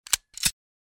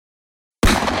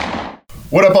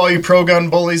What up, all you pro-gun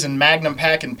bullies and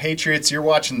magnum-packing patriots? You're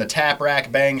watching the Tap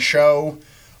Rack Bang Show.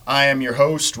 I am your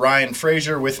host, Ryan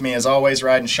Frazier. With me, as always,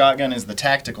 riding shotgun is the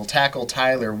tactical tackle,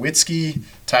 Tyler Witzke.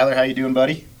 Tyler, how you doing,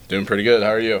 buddy? Doing pretty good.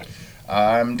 How are you?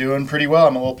 I'm doing pretty well.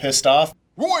 I'm a little pissed off.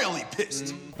 Royally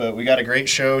pissed. But we got a great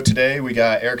show today. We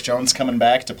got Eric Jones coming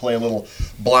back to play a little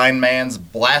Blind Man's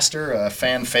Blaster, a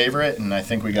fan favorite, and I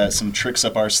think we got some tricks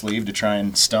up our sleeve to try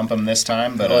and stump him this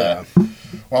time. But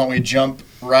why don't we jump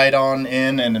right on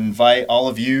in and invite all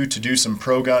of you to do some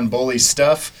pro-gun bully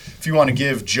stuff. If you want to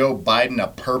give Joe Biden a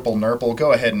purple nurple,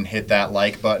 go ahead and hit that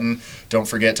like button. Don't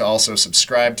forget to also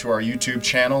subscribe to our YouTube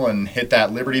channel and hit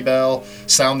that Liberty Bell.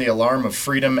 Sound the alarm of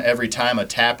freedom every time a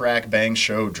Tap Rack Bang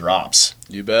show drops.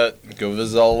 You bet. Go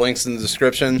visit all the links in the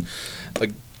description.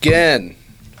 Again,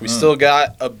 we still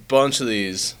got a bunch of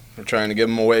these. We're trying to give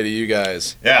them away to you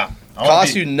guys. Yeah.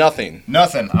 Cost you nothing.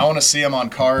 Nothing. I want to see them on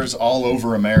cars all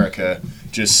over America,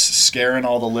 just scaring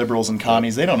all the liberals and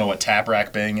commies. They don't know what Tap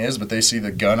Rack Bang is, but they see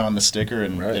the gun on the sticker,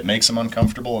 and It makes them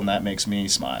uncomfortable, and that makes me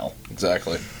smile.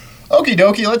 Exactly. Okie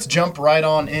dokie, let's jump right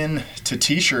on in to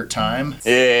T-shirt time.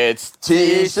 It's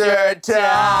T-shirt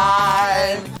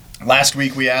time. Last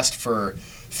week we asked for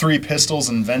 3 pistols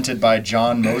invented by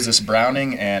John Moses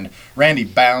Browning, and Randy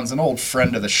Bounds, an old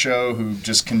friend of the show who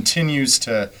just continues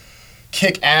to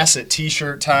kick ass at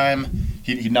T-shirt time.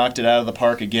 He knocked it out of the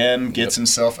park again, gets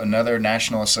himself another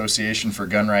National Association for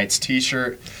Gun Rights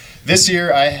T-shirt. This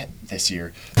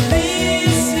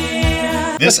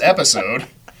episode,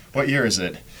 what year is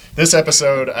it? This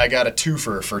episode, I got a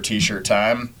twofer for T-shirt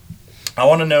time. I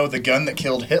want to know the gun that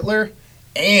killed Hitler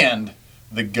and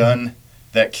the gun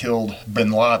that killed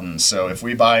Bin Laden. So if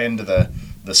we buy into the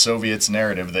Soviets'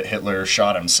 narrative that Hitler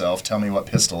shot himself, tell me what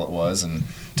pistol it was and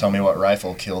tell me what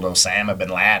rifle killed Osama Bin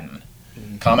Laden.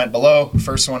 Comment below.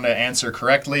 First one to answer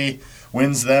correctly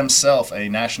wins themselves a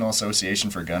National Association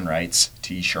for Gun Rights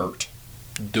T-shirt.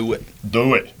 Do it.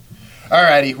 Do it.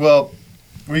 Alrighty, well,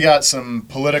 we got some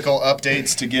political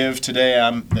updates to give today.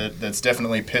 That's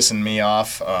definitely pissing me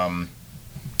off.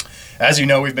 As you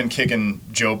know, we've been kicking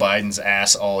Joe Biden's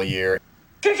ass all year.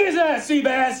 Kick his ass,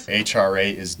 Seabass! H.R.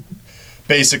 8 is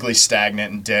basically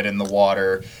stagnant and dead in the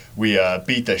water. We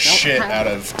beat the shit out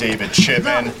of David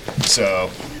Chipman. So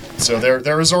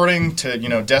they're resorting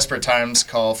to, desperate times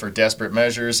call for desperate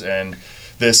measures, and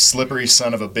this slippery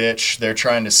son of a bitch, they're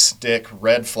trying to stick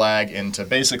red flag into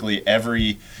basically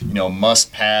every,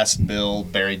 must-pass bill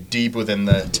buried deep within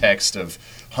the text of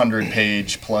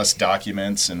 100-page plus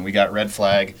documents, and we got red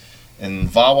flag in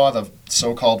VAWA, the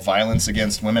so-called Violence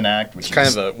Against Women Act, which is kind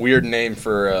of a weird name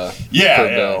for a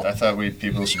bill. I thought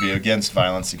people should be against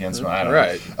violence against women.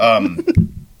 I don't know.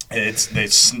 They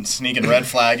sneaking red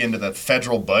flag into the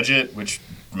federal budget, which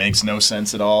makes no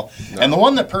sense at all. No. And the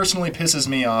one that personally pisses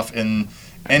me off in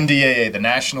NDAA, the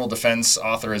National Defense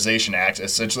Authorization Act,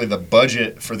 essentially the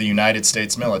budget for the United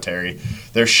States military,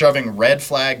 they're shoving red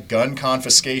flag gun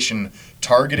confiscation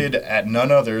targeted at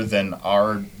none other than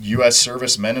our U.S.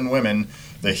 servicemen and women,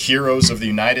 the heroes of the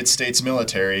United States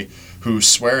military, who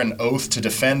swear an oath to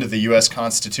defend the U.S.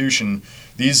 Constitution.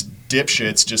 These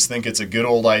dipshits just think it's a good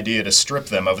old idea to strip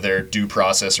them of their due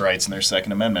process rights and their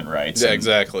Second Amendment rights. Yeah,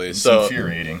 exactly. It's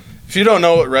infuriating. If you don't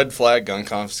know what red flag gun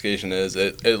confiscation is,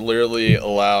 it literally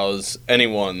allows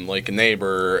anyone, like a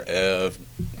neighbor, an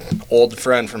old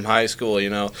friend from high school,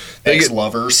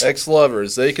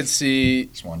 ex-lovers, they could see,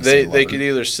 they could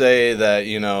either say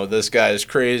that, this guy is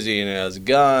crazy and has a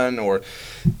gun, or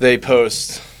they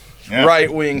post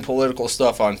right-wing political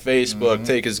stuff on Facebook,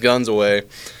 take his guns away,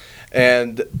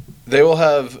 and they will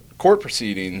have court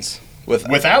proceedings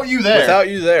without you there. Without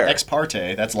you there. Ex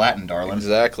parte, that's Latin, darling.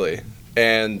 Exactly.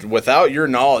 And without your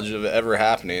knowledge of it ever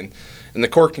happening, and the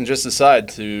court can just decide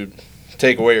to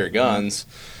take away your guns.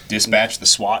 Dispatch the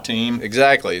SWAT team.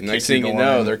 Exactly. Next thing you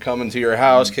know, they're coming to your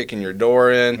house, kicking your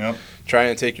door in,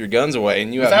 trying to take your guns away,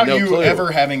 and you have no clue. Without you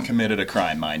ever having committed a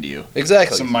crime, mind you.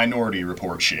 Exactly. Some Minority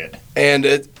Report shit. And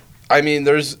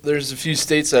there's a few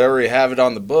states that already have it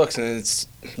on the books, and it's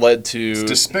led to... It's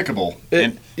despicable.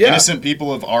 Innocent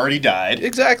people have already died.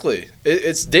 Exactly.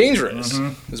 It's dangerous,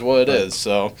 is what it is.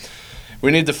 So we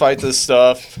need to fight this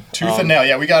stuff. Tooth and nail.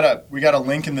 Yeah, we got a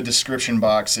link in the description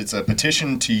box. It's a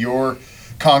petition to your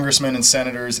congressmen and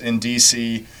senators in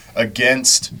D.C.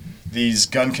 against these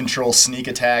gun control sneak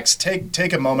attacks.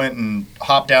 Take a moment and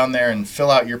hop down there and fill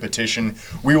out your petition.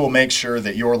 We will make sure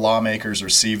that your lawmakers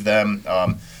receive them.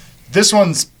 This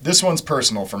one's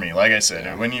personal for me. Like I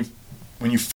said, when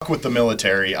you fuck with the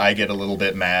military, I get a little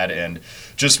bit mad, and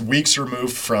just weeks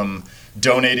removed from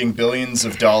donating billions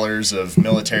of dollars of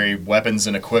military weapons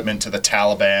and equipment to the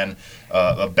Taliban,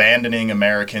 abandoning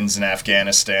Americans in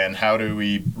Afghanistan? How do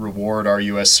we reward our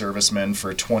U.S. servicemen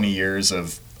for 20 years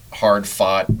of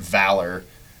hard-fought valor?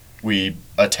 We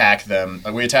attack them.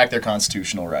 We attack their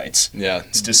constitutional rights. Yeah.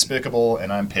 It's despicable,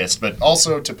 and I'm pissed. But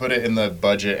also, to put it in the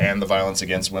budget and the Violence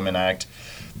Against Women Act,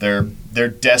 they're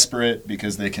desperate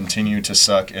because they continue to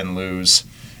suck and lose,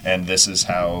 and this is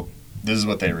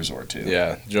what they resort to.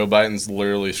 Yeah, Joe Biden's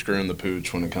literally screwing the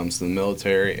pooch when it comes to the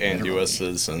military and U.S.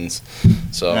 citizens.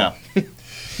 So. Yeah.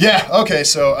 Yeah, okay,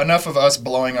 so enough of us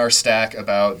blowing our stack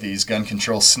about these gun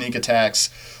control sneak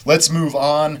attacks. Let's move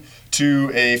on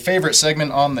to a favorite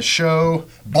segment on the show,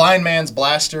 Blind Man's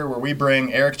Blaster, where we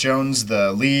bring Eric Jones,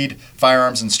 the lead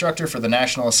firearms instructor for the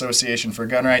National Association for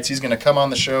Gun Rights. He's going to come on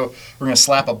the show. We're going to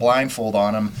slap a blindfold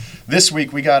on him. This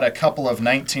week we got a couple of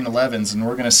 1911s, and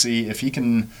we're going to see if he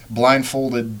can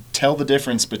blindfolded tell the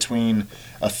difference between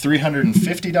a $350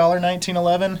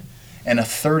 1911 and a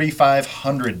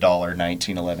 $3,500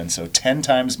 1911, so 10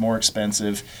 times more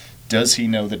expensive. Does he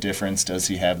know the difference? Does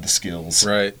he have the skills?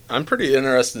 Right. I'm pretty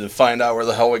interested to find out where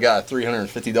the hell we got a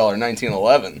 $350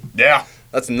 1911. Yeah.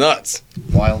 That's nuts.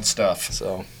 Wild stuff.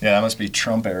 So yeah, that must be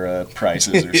Trump-era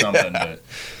prices or something. Yeah.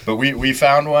 But we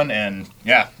found one, and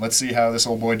yeah, let's see how this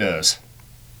old boy does.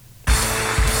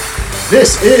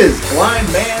 This is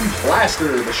Blind Man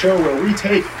Blaster, the show where we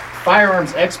take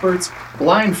firearms experts,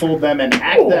 blindfold them, and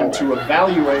ask them to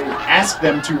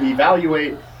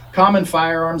evaluate common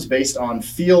firearms based on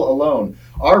feel alone.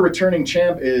 Our returning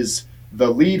champ is the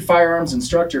lead firearms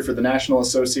instructor for the National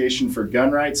Association for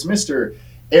Gun Rights, Mr.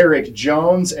 Eric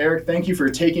Jones. Eric, thank you for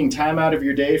taking time out of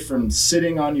your day from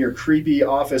sitting on your creepy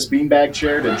office beanbag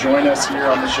chair to join us here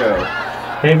on the show.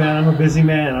 Hey man, I'm a busy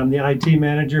man. I'm the IT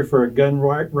manager for a gun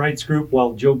rights group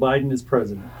while Joe Biden is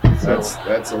president. So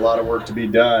that's a lot of work to be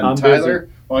done. I'm Tyler,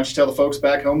 busy. Why don't you tell the folks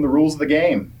back home the rules of the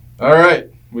game? All right.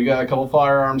 We got a couple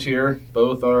firearms here.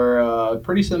 Both are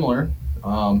pretty similar.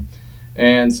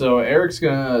 And so Eric's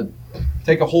going to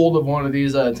take a hold of one of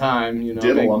these at a time.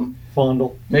 Diddle them.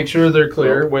 Fondle. Make sure they're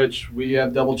clear, which we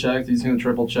have double checked. He's going to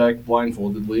triple check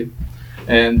blindfoldedly.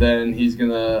 And then he's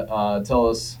going to tell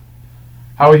us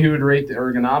how he would rate the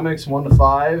ergonomics 1 to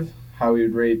 5, how he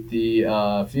would rate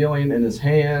the feeling in his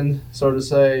hand, so to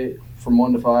say, from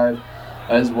 1 to 5,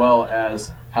 as well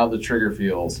as how the trigger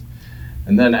feels.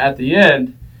 And then at the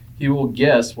end, he will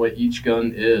guess what each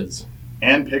gun is.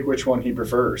 And pick which one he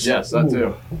prefers. Yes, that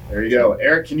too. There you go.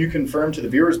 Eric, can you confirm to the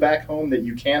viewers back home that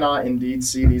you cannot indeed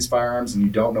see these firearms and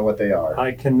you don't know what they are?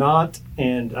 I cannot,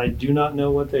 and I do not know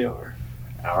what they are.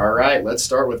 All right, let's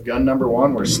start with gun number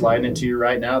 1. We're sliding it to you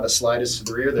right now. The slide is to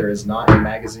the rear. There is not a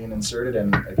magazine inserted,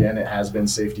 and again, it has been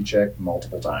safety checked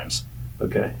multiple times.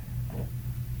 Okay.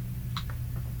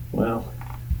 Well.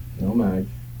 No mag.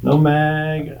 No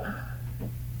mag.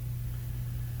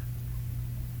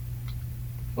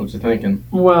 What you thinking?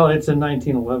 Well, it's a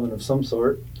 1911 of some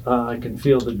sort. I can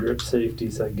feel the grip safety,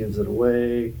 so that gives it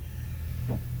away.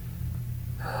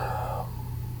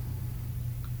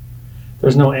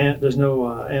 There's no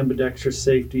ambidextrous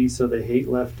safety, so they hate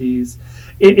lefties.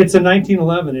 It's a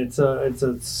 1911. It's a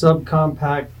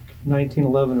subcompact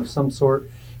 1911 of some sort.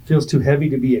 Feels too heavy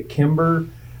to be a Kimber.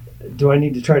 Do I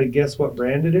need to try to guess what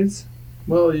brand it is?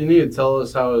 Well, you need to tell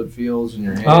us how it feels in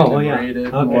your hand. Rate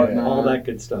it and whatnot. All that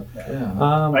good stuff. Yeah.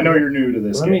 I know you're new to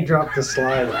this. Let me drop the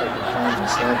slide if I can find the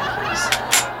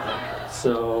slide, please.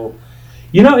 So,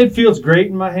 it feels great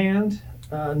in my hand.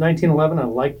 1911. I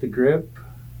like the grip.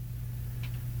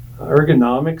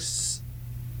 Ergonomics,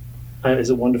 is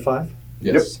it 1 to 5?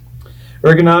 Yes. Yep.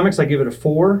 Ergonomics, I give it a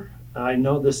 4. I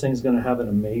know this thing's going to have an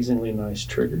amazingly nice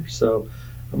trigger, so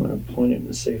I'm going to point it in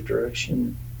a safe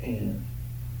direction, and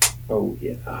oh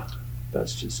yeah,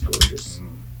 that's just gorgeous.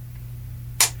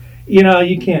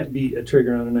 You can't beat a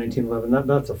trigger on a 1911.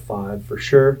 That's a 5 for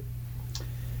sure.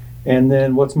 And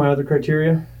then what's my other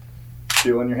criteria?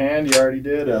 Feel in your hand, you already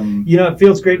did. It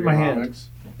feels great in my hand.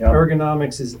 Yep.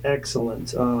 Ergonomics is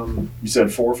excellent. You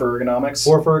said 4 for ergonomics?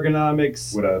 4 for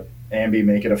ergonomics. Would a ambi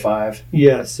make it a 5?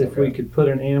 Yes, if we could put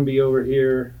an ambi over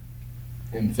here.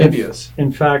 Amphibious.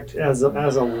 In fact, as a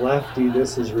lefty,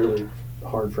 this is really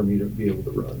hard for me to be able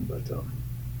to run, but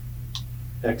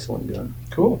excellent gun.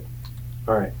 Cool.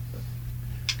 All right.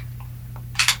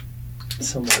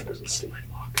 Somewhere there's a slide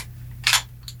lock.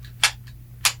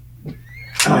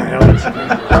 All right, I'll let you go.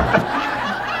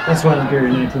 That's why I'm here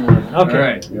in 1911. Okay. All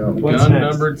right. Yeah. What's gun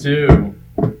next? number 2.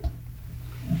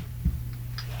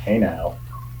 Hey now.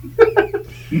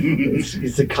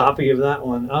 It's a copy of that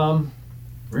one.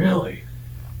 Really?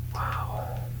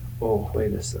 Wow. Oh,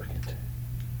 wait a second.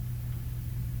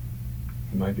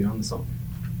 You might be on to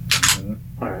something.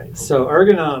 All right, so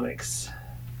ergonomics.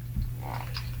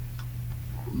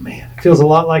 Man, it feels a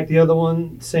lot like the other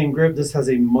one. Same grip. This has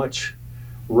a much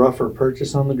rougher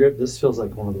purchase on the grip. This feels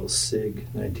like one of those SIG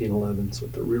 1911s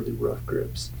with the really rough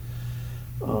grips.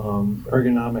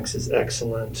 Ergonomics is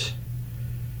excellent.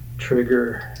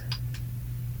 Trigger.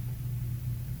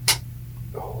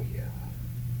 Oh, yeah.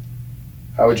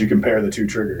 How would you compare the two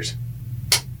triggers?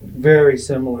 Very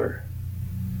similar.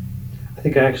 I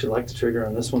think I actually like the trigger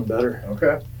on this one better.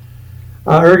 Okay.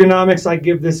 Ergonomics, I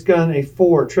give this gun a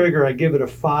 4. Trigger, I give it a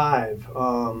 5.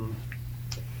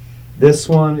 This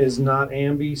one is not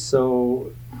ambi,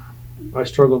 so I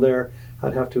struggle there.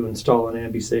 I'd have to install an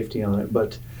ambi safety on it,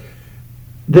 but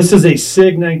this is a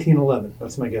SIG 1911.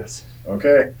 That's my guess.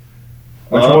 Okay.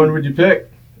 Which one would you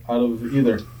pick out of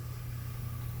either?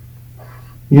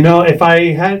 You know, if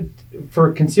I had,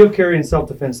 for concealed carry and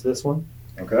self-defense, this one.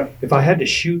 Okay. If I had to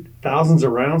shoot thousands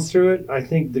of rounds through it, I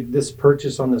think this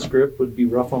purchase on this grip would be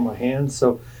rough on my hands.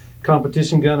 So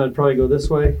competition gun, I'd probably go this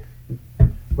way,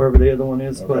 wherever the other one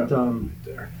is. Okay. But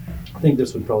I think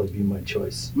this would probably be my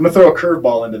choice. I'm going to throw a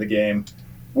curveball into the game.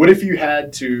 What if you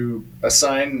had to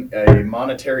assign a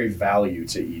monetary value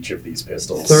to each of these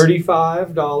pistols?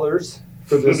 $35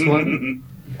 for this one.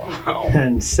 Wow.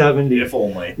 And $70. If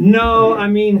only. No, I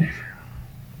mean,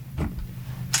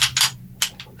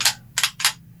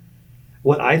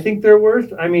 what I think they're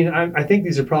worth, I mean, I think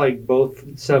these are probably both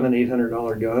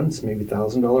 $700-800 guns, maybe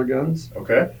 $1,000 guns.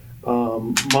 Okay.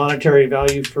 Monetary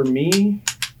value for me,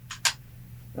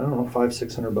 I don't know,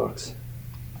 $500-600.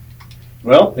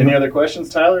 Well, any other questions,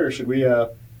 Tyler, or should we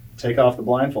take off the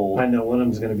blindfold? I know one of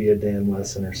them's going to be a Dan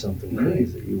Lesson or something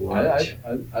crazy that you watch.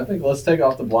 I think let's take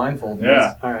off the blindfold.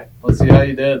 Yeah. All right. Let's see how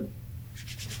you did.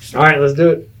 All right, let's do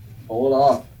it. Pull it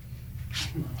off.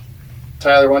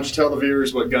 Tyler, why don't you tell the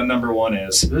viewers what gun number 1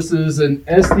 is? This is an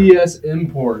SDS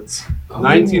Imports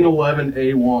 1911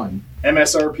 A1.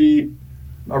 MSRP?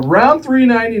 Around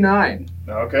 $399.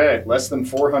 Okay, less than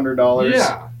 $400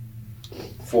 Yeah.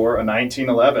 for a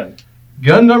 1911.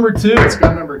 Gun number 2. What's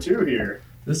gun number 2 here?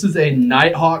 This is a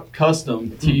Nighthawk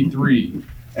Custom T3.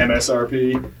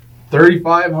 MSRP?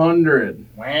 $3,500.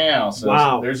 Wow. So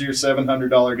Wow. there's your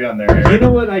 $700 gun there, Eric. You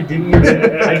know what? I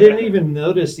didn't even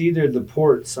notice either the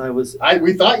ports.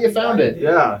 We thought you found it.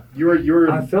 Yeah. You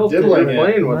were I felt diddling it. it.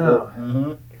 Playing with Wow. it.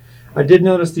 Mm-hmm. I did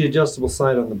notice the adjustable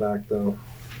sight on the back, though.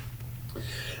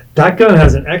 That gun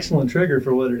has an excellent trigger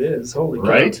for what it is. Holy cow.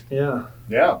 Right? Yeah.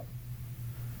 Yeah.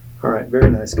 All right.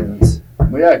 Very nice guns.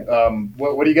 Well, yeah.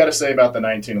 What do you got to say about the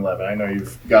 1911? I know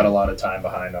you've got a lot of time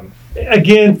behind them.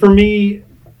 Again, for me,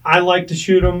 I like to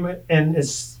shoot them, and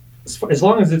as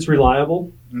long as it's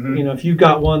reliable. Mm-hmm. You know, if you've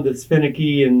got one that's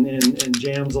finicky and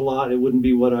jams a lot, it wouldn't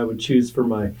be what I would choose for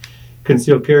my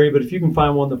concealed carry. But if you can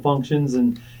find one that functions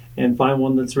and find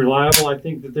one that's reliable, I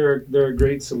think that they're a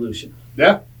great solution.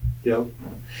 Yeah. Yep.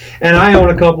 And I own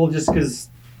a couple just because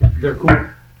they're cool.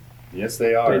 Yes,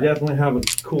 they are. They definitely have a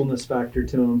coolness factor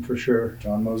to them for sure.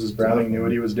 John Moses Browning knew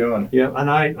what he was doing. Yeah, and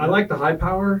I like the high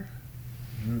power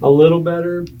a little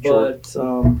better, but it's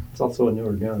also a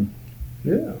newer gun.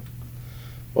 Yeah.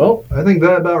 Well, I think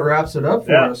that about wraps it up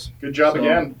for us. Good job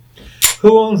again.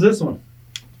 Who owns this one?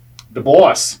 The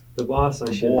boss. The boss.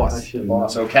 I should. The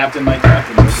boss. So Captain Mike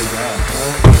Captain. Good job.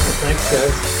 Thanks,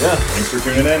 guys. Yeah. Thanks for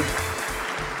tuning in.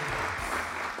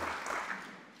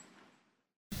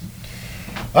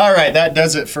 All right, that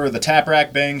does it for the Tap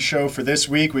Rack Bang show for this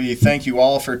week. We thank you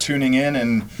all for tuning in,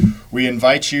 and we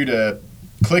invite you to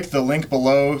click the link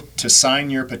below to sign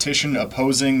your petition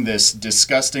opposing this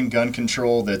disgusting gun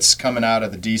control that's coming out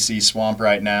of the DC swamp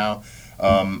right now.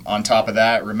 On top of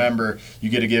that, remember, you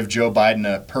get to give Joe Biden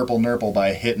a purple nurple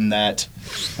by hitting that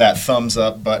thumbs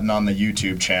up button on the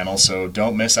YouTube channel, so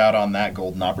don't miss out on that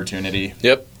golden opportunity.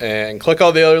 Yep, and click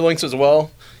all the other links as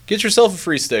well. Get yourself a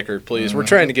free sticker, please. We're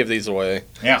trying to give these away.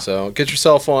 Yeah. So get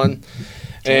yourself one.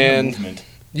 And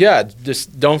yeah,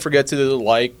 just don't forget to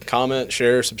like, comment,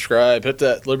 share, subscribe, hit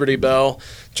that Liberty bell.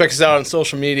 Check us out on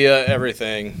social media,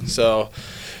 everything. So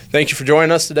thank you for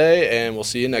joining us today, and we'll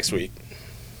see you next week.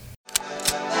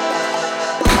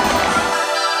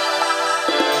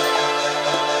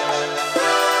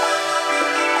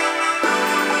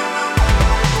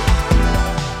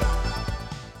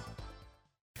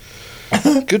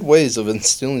 Good ways of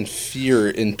instilling fear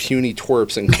in puny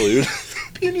twerps include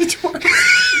Puny twerps.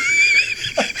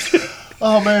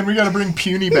 Oh man, we gotta bring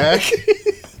Puny back.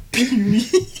 Puny.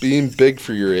 Being big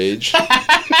for your age.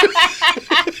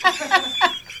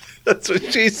 That's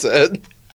what she said.